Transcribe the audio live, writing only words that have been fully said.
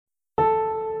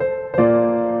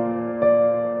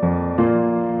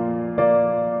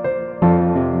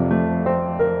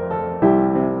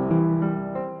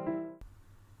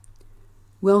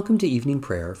Welcome to evening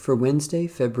prayer for Wednesday,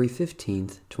 February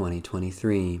 15th,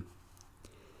 2023.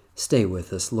 Stay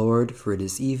with us, Lord, for it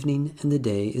is evening and the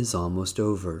day is almost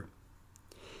over.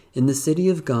 In the city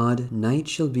of God night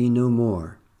shall be no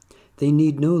more. They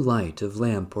need no light of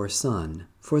lamp or sun,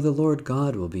 for the Lord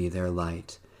God will be their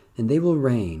light, and they will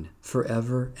reign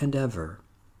forever and ever.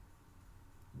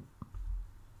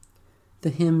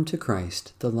 The Hymn to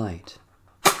Christ the Light.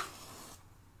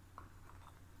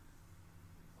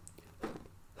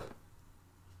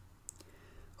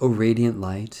 O radiant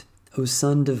light, O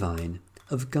Sun divine,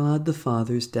 of God the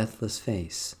Father's deathless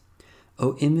face,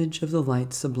 O image of the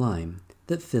light sublime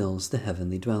that fills the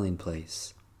heavenly dwelling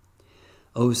place.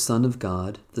 O Son of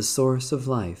God, the source of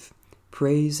life,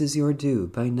 praise is your due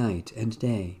by night and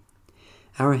day.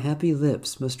 Our happy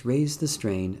lips must raise the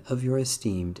strain of your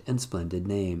esteemed and splendid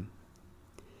name.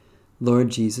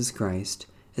 Lord Jesus Christ,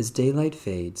 as daylight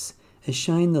fades, as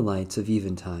shine the lights of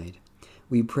eventide,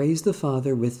 we praise the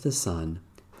Father with the Son,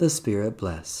 the Spirit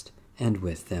blessed, and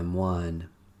with them one.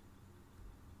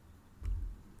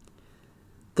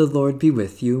 The Lord be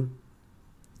with you.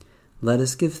 Let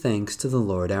us give thanks to the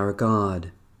Lord our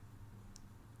God.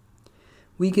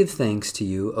 We give thanks to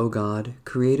you, O God,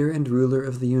 Creator and Ruler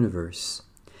of the universe.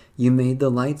 You made the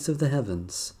lights of the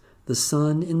heavens, the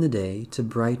sun in the day to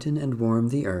brighten and warm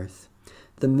the earth,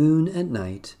 the moon at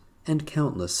night, and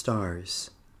countless stars.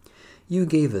 You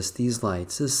gave us these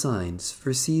lights as signs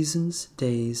for seasons,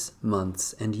 days,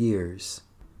 months, and years.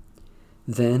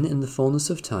 Then, in the fullness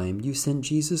of time, you sent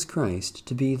Jesus Christ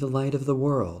to be the light of the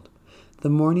world, the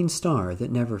morning star that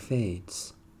never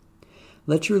fades.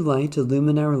 Let your light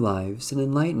illumine our lives and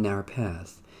enlighten our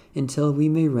path, until we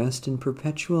may rest in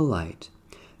perpetual light,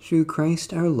 through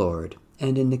Christ our Lord,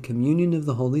 and in the communion of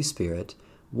the Holy Spirit,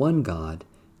 one God,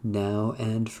 now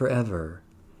and forever.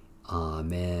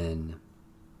 Amen.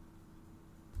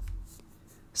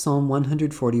 Psalm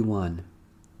 141.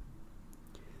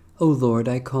 O Lord,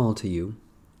 I call to you.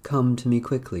 Come to me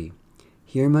quickly.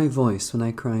 Hear my voice when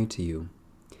I cry to you.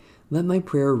 Let my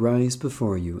prayer rise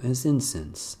before you as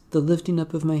incense, the lifting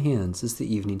up of my hands as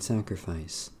the evening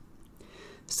sacrifice.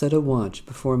 Set a watch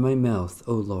before my mouth,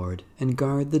 O Lord, and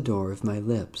guard the door of my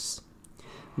lips.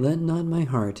 Let not my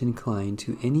heart incline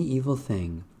to any evil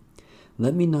thing.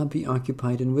 Let me not be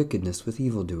occupied in wickedness with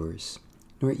evildoers,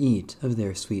 nor eat of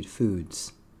their sweet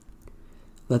foods.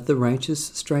 Let the righteous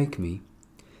strike me.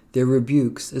 Their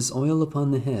rebukes as oil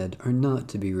upon the head are not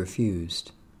to be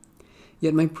refused.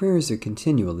 Yet my prayers are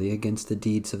continually against the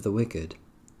deeds of the wicked.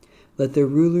 Let their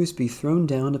rulers be thrown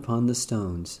down upon the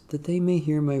stones, that they may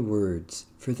hear my words,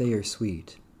 for they are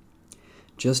sweet.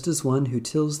 Just as one who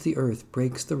tills the earth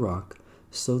breaks the rock,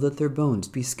 so that their bones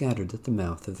be scattered at the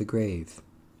mouth of the grave.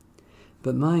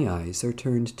 But my eyes are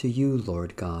turned to you,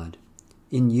 Lord God.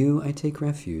 In you I take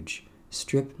refuge.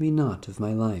 Strip me not of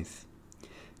my life.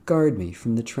 Guard me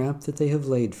from the trap that they have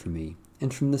laid for me,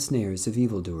 and from the snares of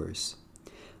evildoers.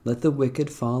 Let the wicked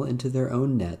fall into their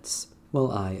own nets, while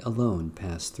I alone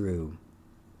pass through.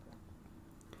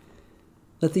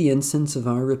 Let the incense of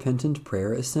our repentant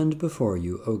prayer ascend before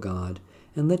you, O God,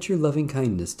 and let your loving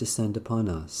kindness descend upon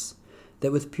us,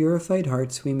 that with purified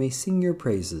hearts we may sing your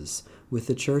praises, with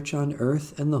the church on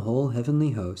earth and the whole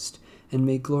heavenly host, and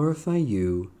may glorify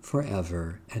you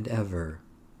forever and ever.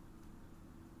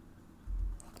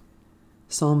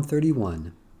 Psalm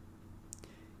 31.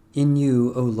 In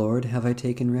you, O Lord, have I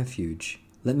taken refuge.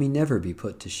 Let me never be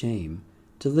put to shame.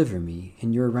 Deliver me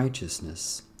in your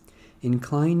righteousness.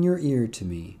 Incline your ear to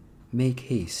me. Make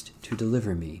haste to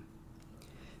deliver me.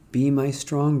 Be my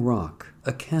strong rock,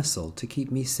 a castle to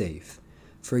keep me safe,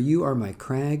 for you are my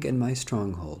crag and my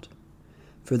stronghold.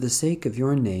 For the sake of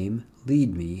your name,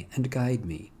 lead me and guide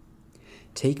me.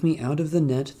 Take me out of the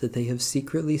net that they have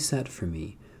secretly set for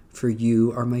me, for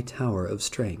you are my tower of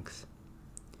strength.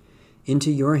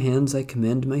 Into your hands I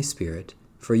commend my spirit,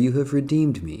 for you have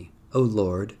redeemed me, O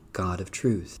Lord, God of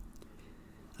truth.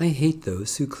 I hate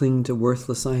those who cling to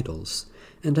worthless idols,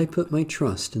 and I put my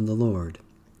trust in the Lord.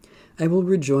 I will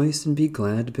rejoice and be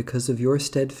glad because of your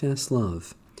steadfast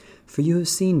love, for you have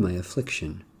seen my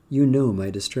affliction, you know my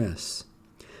distress.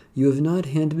 You have not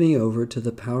handed me over to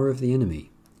the power of the enemy.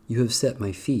 You have set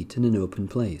my feet in an open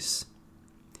place.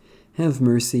 Have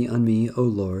mercy on me, O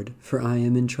Lord, for I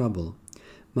am in trouble.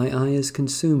 My eye is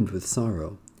consumed with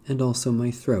sorrow, and also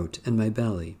my throat and my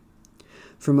belly.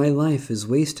 For my life is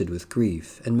wasted with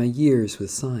grief, and my years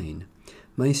with sighing.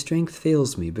 My strength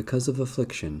fails me because of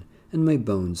affliction, and my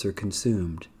bones are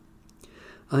consumed.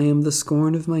 I am the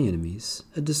scorn of my enemies,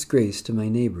 a disgrace to my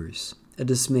neighbors, a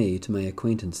dismay to my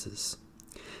acquaintances.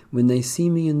 When they see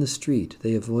me in the street,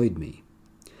 they avoid me.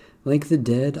 Like the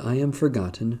dead I am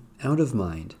forgotten, out of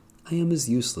mind, I am as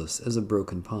useless as a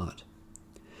broken pot.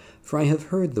 For I have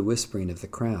heard the whispering of the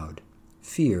crowd.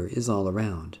 Fear is all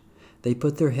around. They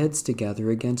put their heads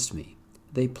together against me.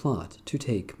 They plot to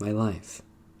take my life.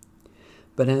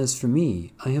 But as for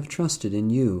me, I have trusted in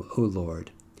you, O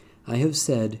Lord. I have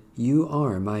said, you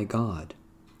are my God.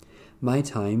 My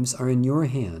times are in your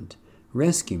hand.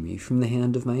 Rescue me from the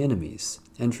hand of my enemies,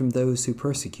 and from those who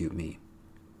persecute me.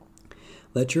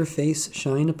 Let your face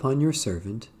shine upon your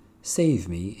servant. Save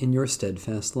me in your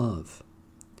steadfast love.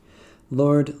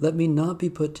 Lord, let me not be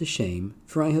put to shame,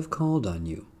 for I have called on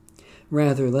you.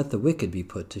 Rather, let the wicked be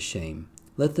put to shame.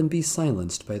 Let them be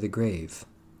silenced by the grave.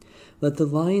 Let the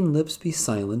lying lips be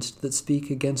silenced that speak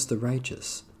against the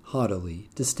righteous, haughtily,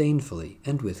 disdainfully,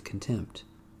 and with contempt.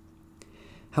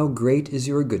 How great is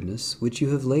your goodness, which you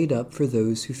have laid up for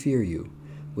those who fear you,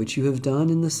 which you have done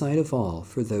in the sight of all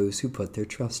for those who put their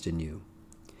trust in you.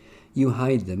 You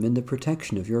hide them in the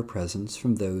protection of your presence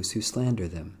from those who slander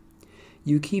them.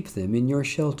 You keep them in your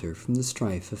shelter from the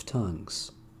strife of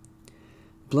tongues.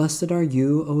 Blessed are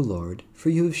you, O Lord, for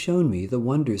you have shown me the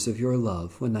wonders of your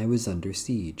love when I was under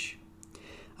siege.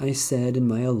 I said in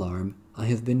my alarm, I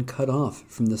have been cut off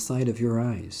from the sight of your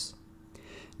eyes.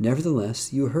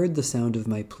 Nevertheless, you heard the sound of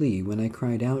my plea when I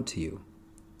cried out to you.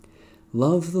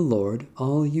 Love the Lord,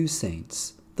 all you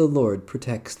saints. The Lord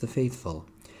protects the faithful,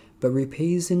 but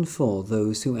repays in full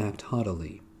those who act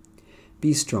haughtily.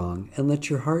 Be strong, and let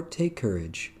your heart take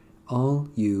courage, all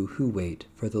you who wait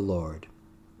for the Lord.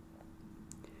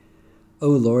 O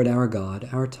Lord our God,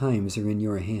 our times are in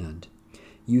your hand.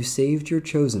 You saved your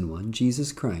chosen one,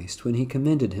 Jesus Christ, when he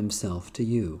commended himself to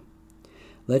you.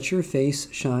 Let your face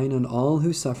shine on all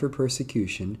who suffer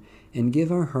persecution, and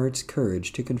give our hearts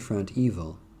courage to confront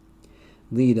evil.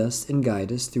 Lead us and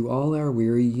guide us through all our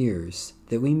weary years,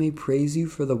 that we may praise you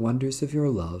for the wonders of your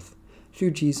love,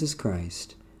 through Jesus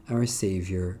Christ, our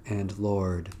Savior and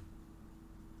Lord.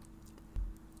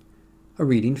 A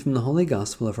reading from the Holy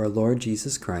Gospel of our Lord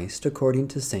Jesus Christ according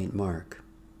to St. Mark.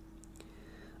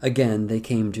 Again they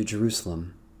came to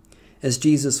Jerusalem. As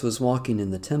Jesus was walking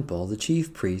in the temple, the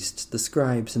chief priests, the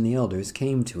scribes, and the elders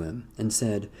came to him and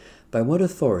said, By what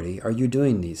authority are you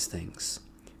doing these things?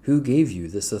 Who gave you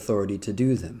this authority to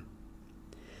do them?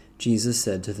 Jesus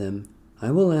said to them,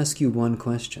 I will ask you one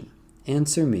question.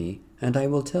 Answer me, and I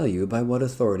will tell you by what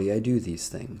authority I do these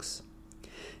things.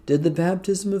 Did the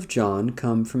baptism of John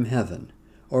come from heaven,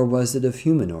 or was it of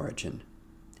human origin?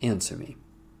 Answer me.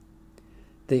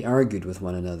 They argued with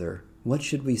one another, What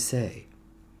should we say?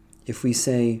 If we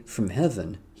say, From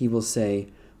heaven, he will say,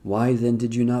 Why then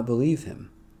did you not believe him?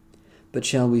 But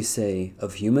shall we say,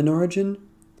 Of human origin?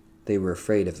 They were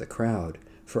afraid of the crowd,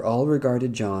 for all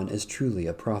regarded John as truly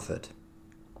a prophet.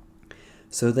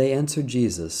 So they answered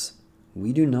Jesus,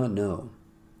 We do not know.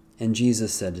 And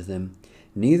Jesus said to them,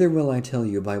 Neither will I tell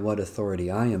you by what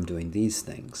authority I am doing these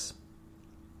things.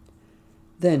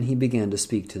 Then he began to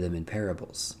speak to them in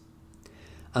parables.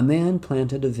 A man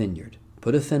planted a vineyard,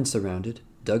 put a fence around it,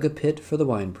 dug a pit for the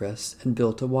winepress, and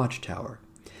built a watchtower.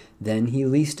 Then he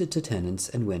leased it to tenants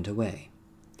and went away.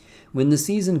 When the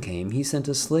season came, he sent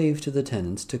a slave to the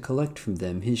tenants to collect from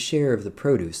them his share of the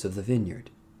produce of the vineyard.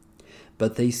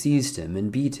 But they seized him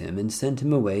and beat him and sent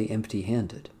him away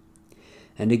empty-handed.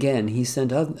 And again he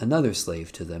sent another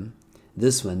slave to them.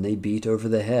 This one they beat over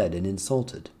the head and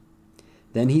insulted.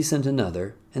 Then he sent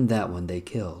another, and that one they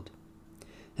killed.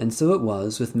 And so it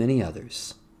was with many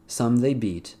others. Some they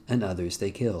beat, and others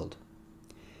they killed.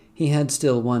 He had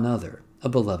still one other, a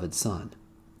beloved son.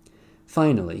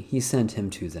 Finally he sent him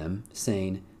to them,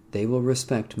 saying, They will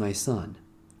respect my son.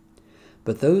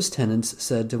 But those tenants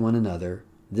said to one another,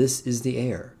 This is the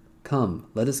heir. Come,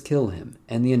 let us kill him,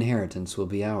 and the inheritance will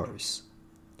be ours.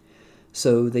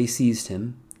 So they seized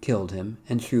him, killed him,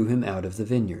 and threw him out of the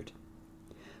vineyard.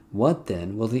 What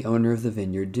then will the owner of the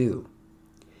vineyard do?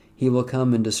 He will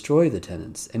come and destroy the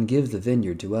tenants and give the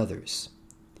vineyard to others.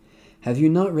 Have you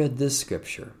not read this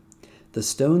scripture? The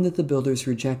stone that the builders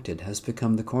rejected has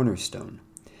become the cornerstone.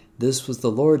 This was the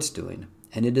Lord's doing,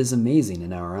 and it is amazing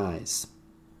in our eyes.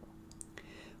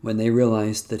 When they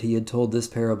realized that he had told this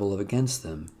parable against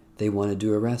them, they wanted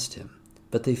to arrest him,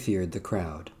 but they feared the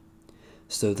crowd.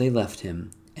 So they left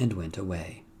him and went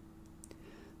away.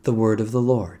 The word of the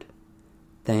Lord.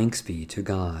 Thanks be to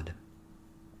God.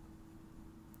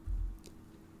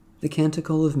 The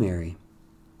Canticle of Mary.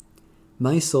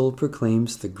 My soul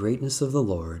proclaims the greatness of the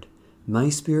Lord. My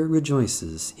spirit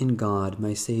rejoices in God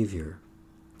my Savior.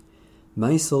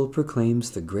 My soul proclaims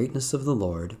the greatness of the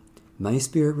Lord. My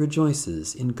spirit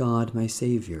rejoices in God my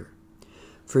Savior.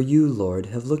 For you, Lord,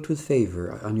 have looked with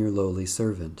favor on your lowly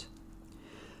servant.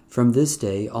 From this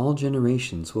day all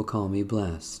generations will call me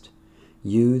blessed.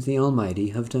 You, the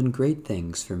Almighty, have done great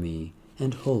things for me,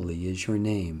 and holy is your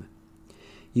name.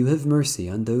 You have mercy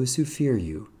on those who fear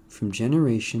you, from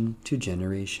generation to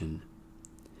generation.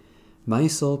 My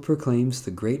soul proclaims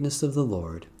the greatness of the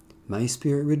Lord. My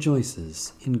spirit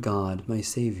rejoices in God my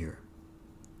Savior.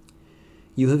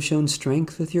 You have shown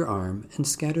strength with your arm and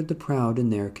scattered the proud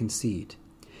in their conceit,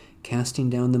 casting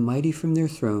down the mighty from their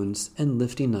thrones and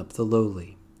lifting up the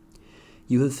lowly.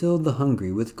 You have filled the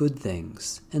hungry with good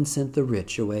things and sent the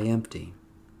rich away empty.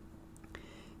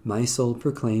 My soul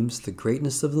proclaims the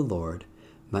greatness of the Lord.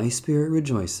 My spirit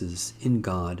rejoices in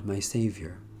God my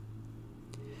Savior.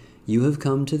 You have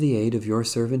come to the aid of your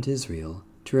servant Israel,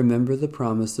 to remember the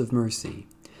promise of mercy,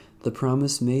 the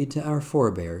promise made to our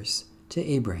forebears, to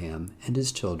Abraham and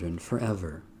his children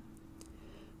forever.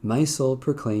 My soul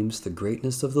proclaims the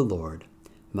greatness of the Lord.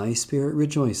 My spirit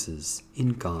rejoices in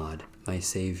God my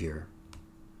Savior.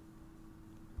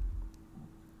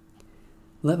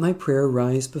 Let my prayer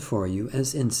rise before you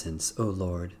as incense, O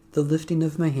Lord, the lifting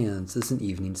of my hands as an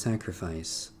evening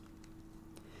sacrifice.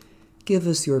 Give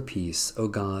us your peace, O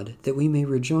God, that we may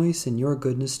rejoice in your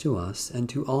goodness to us and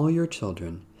to all your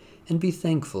children, and be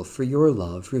thankful for your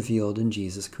love revealed in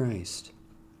Jesus Christ.